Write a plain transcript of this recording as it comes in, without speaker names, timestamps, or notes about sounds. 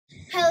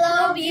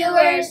Hello,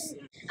 viewers!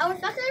 Our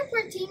Falcon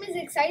Report team is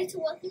excited to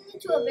welcome you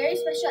to a very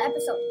special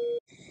episode.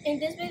 In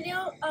this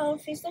video, our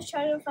Facebook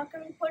channel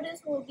Falcon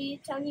Reporters will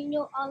be telling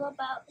you all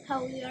about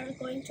how we are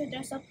going to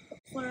dress up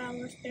for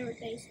our spirit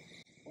days.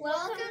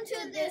 Welcome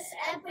to this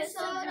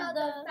episode of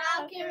the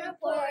Falcon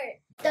Report.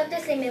 Dr.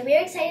 Sleiman, we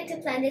are excited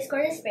to plan this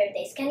quarter's spirit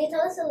days. Can you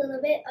tell us a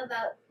little bit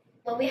about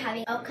what we're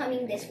having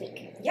upcoming this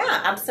week?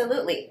 Yeah,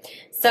 absolutely.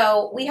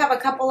 So we have a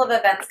couple of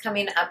events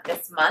coming up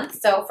this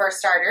month. So for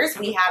starters,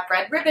 we have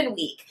Red Ribbon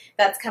Week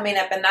that's coming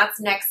up, and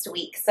that's next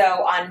week. So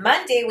on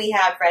Monday, we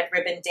have Red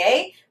Ribbon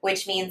Day,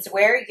 which means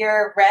wear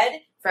your red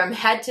from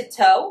head to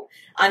toe.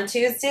 On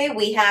Tuesday,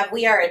 we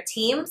are a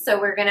team, so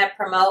we're going to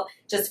promote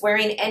just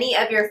wearing any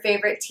of your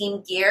favorite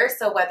team gear.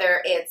 So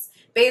whether it's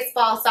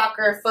baseball,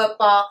 soccer,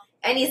 football,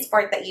 any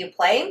sport that you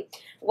play.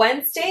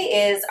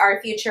 Wednesday is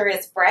Our Future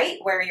is Bright,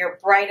 wear your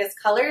brightest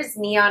colors,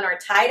 neon or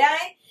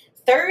tie-dye.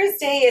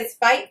 Thursday is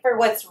Fight for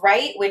What's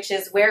Right, which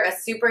is wear a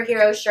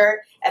superhero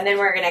shirt. And then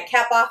we're going to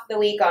cap off the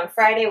week on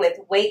Friday with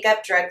Wake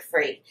Up Drug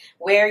Free.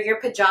 Wear your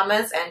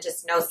pajamas and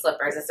just no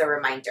slippers as a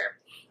reminder.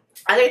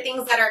 Other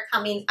things that are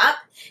coming up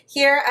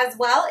here as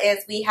well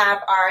is we have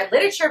our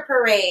literature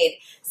parade.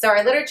 So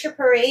our literature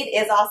parade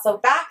is also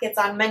back. It's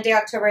on Monday,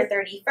 October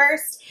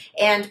 31st,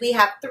 and we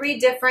have 3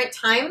 different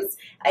times.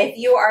 If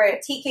you are a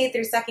TK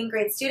through 2nd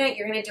grade student,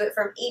 you're going to do it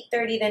from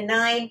 8:30 to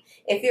 9.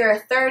 If you're a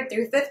 3rd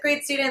through 5th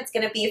grade student, it's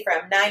going to be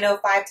from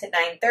 9:05 to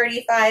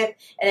 9:35.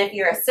 And if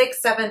you're a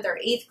 6th, 7th, or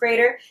 8th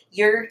grader,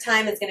 your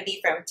time is going to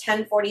be from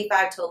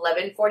 10:45 to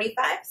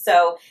 11:45.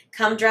 So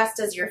come dressed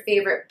as your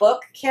favorite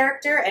book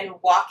character and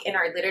walk in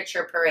our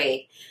literature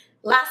parade.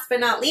 Last but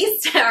not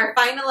least, our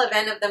final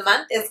event of the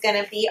month is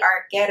going to be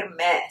our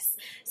Kermes.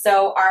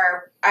 So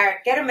our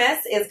Kermes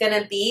is going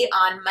to be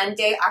on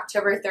Monday,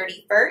 October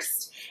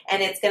 31st,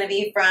 and it's going to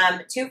be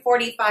from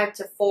 2:45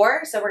 to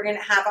 4. So we're going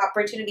to have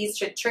opportunities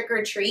to trick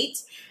or treat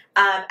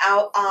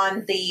out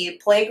on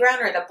the playground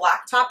or the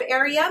blacktop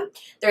area.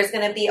 There's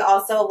going to be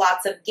also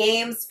lots of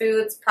games,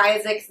 foods,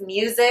 prizes,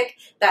 music.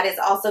 That is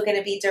also going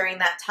to be during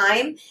that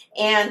time.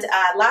 And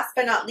last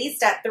but not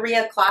least, at 3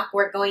 o'clock,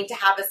 we're going to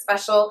have a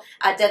special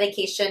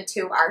dedication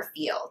to our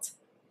field.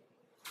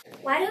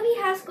 Why do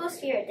we have school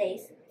spirit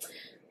days?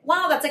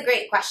 Wow, that's a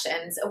great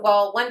question.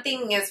 Well, one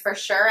thing is for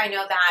sure, I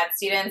know that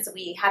students,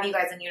 we have you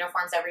guys in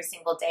uniforms every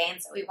single day, and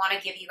so we want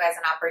to give you guys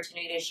an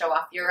opportunity to show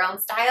off your own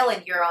style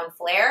and your own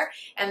flair,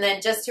 and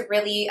then just to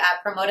really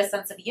promote a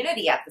sense of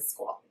unity at the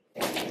school.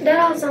 That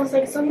all sounds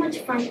like so much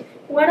fun.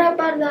 What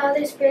about the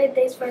other spirit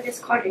days for this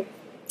quarter?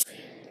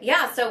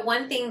 Yeah, so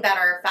one thing that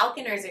our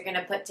Falconers are going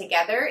to put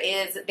together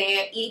is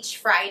each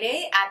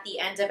Friday at the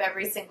end of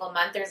every single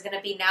month, there's going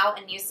to be now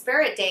a new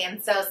Spirit Day.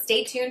 And so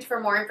stay tuned for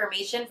more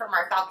information from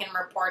our Falcon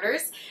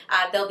Reporters.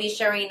 They'll be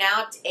sharing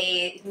out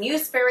a new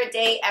Spirit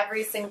Day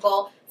every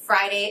single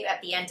Friday at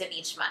the end of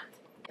each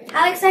month.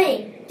 How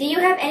exciting! Do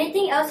you have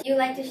anything else you'd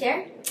like to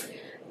share?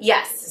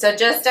 Yes, so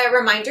just a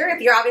reminder, if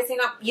you're obviously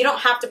you don't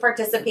have to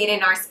participate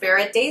in our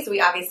Spirit Days.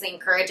 We obviously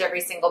encourage every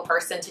single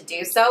person to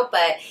do so,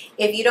 but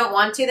if you don't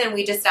want to, then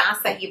we just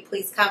ask that you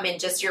please come in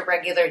just your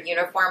regular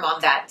uniform on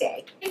that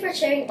day. Thank you for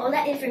sharing all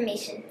that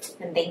information.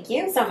 And thank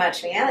you so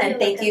much, Mia, and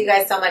thank you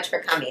guys so much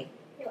for coming.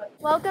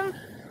 Welcome,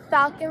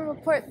 Falcon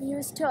Report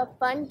viewers, to a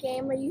fun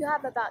game where you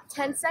have about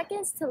 10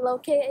 seconds to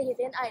locate a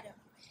hidden item.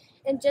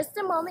 In just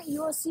a moment,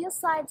 you will see a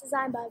slide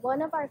designed by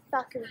one of our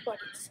Falcon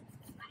Reporters.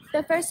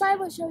 The first slide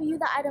will show you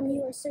the item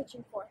you are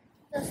searching for.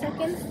 The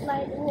second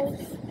slide will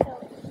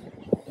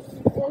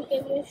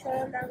give you a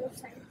short amount of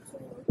time to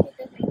locate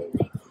the hidden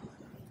item.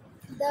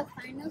 The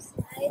final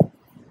slide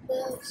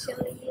will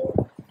show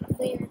you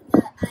where the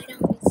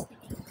item